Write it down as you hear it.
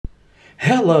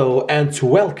Hello and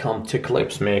welcome to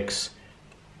Clipsmixxx.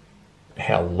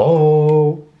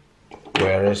 Hello,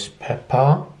 where is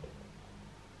Peppa?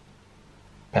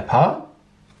 Peppa?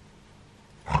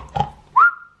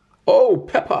 Oh,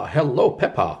 Peppa, hello,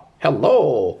 Peppa,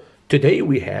 hello. Today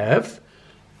we have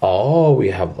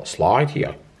the slide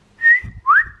here.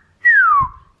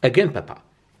 Again, Peppa.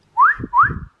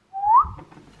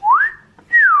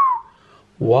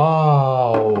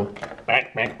 Wow.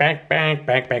 Back.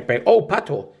 Oh,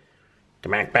 Pato.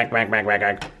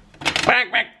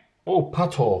 Back. Oh,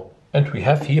 Pato. And we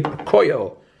have here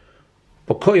Pocoyo.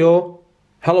 Pocoyo.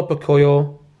 Hello,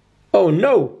 Pocoyo. Oh,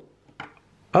 no.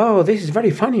 Oh, this is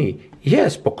very funny.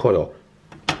 Yes, Pocoyo.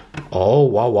 Oh,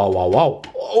 wow.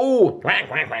 Oh. Quack.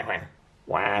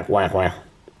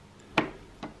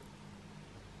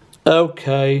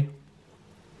 Okay.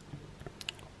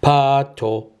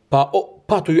 Pato. Oh,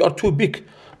 Pato, you are too big.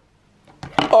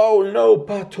 Oh no,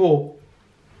 Pato.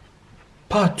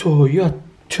 Pato, you are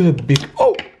too big.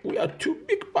 Oh, we are too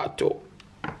big, Pato.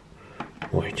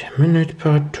 Wait a minute,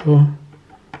 Pato.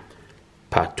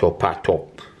 Pato.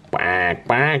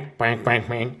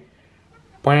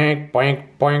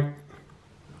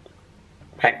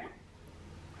 Quack.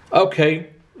 Okay,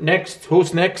 next.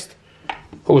 Who's next?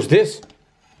 Who's this?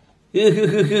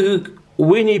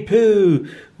 Winnie Pooh.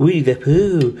 Winnie the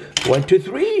Pooh. 1, 2,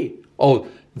 3. Oh,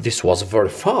 this was very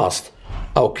fast.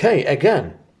 Okay,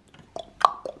 again.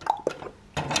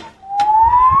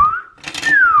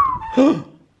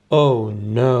 Oh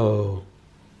no.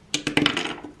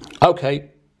 Okay.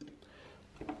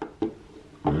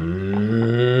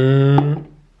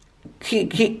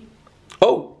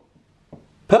 Oh,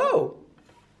 Poe.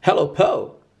 Hello,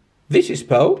 Poe. This is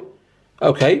Poe.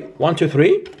 Okay, 1, 2,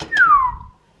 3.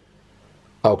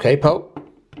 Okay, Poe.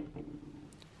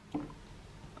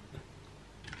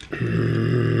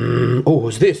 Oh,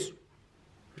 who's this?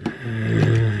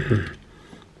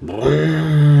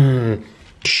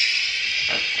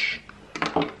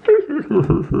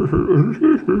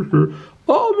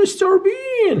 Oh, Mr.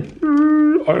 Bean.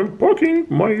 I'm parking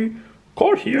my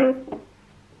car here.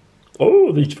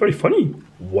 Oh, that's very funny.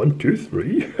 1, 2,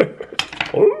 3.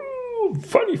 Oh,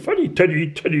 funny.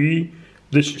 Teddy.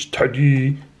 This is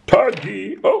Teddy.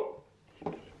 Oh.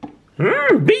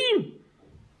 Bean.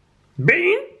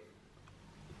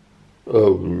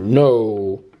 Oh,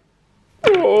 no.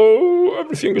 Oh,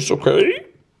 everything is okay?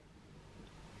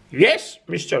 Yes,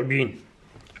 Mr. Bean.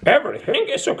 Everything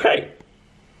is okay.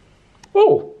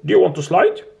 Oh, do you want to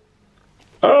slide?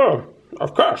 Oh,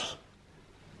 of course.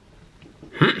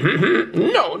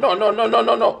 No.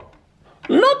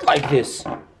 Not like this.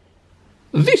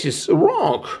 This is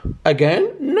wrong.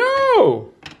 Again?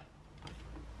 No.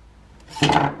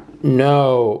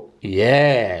 No.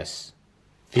 Yes.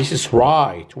 This is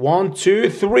right. 1, 2,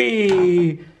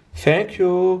 3. Thank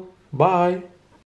you. Bye.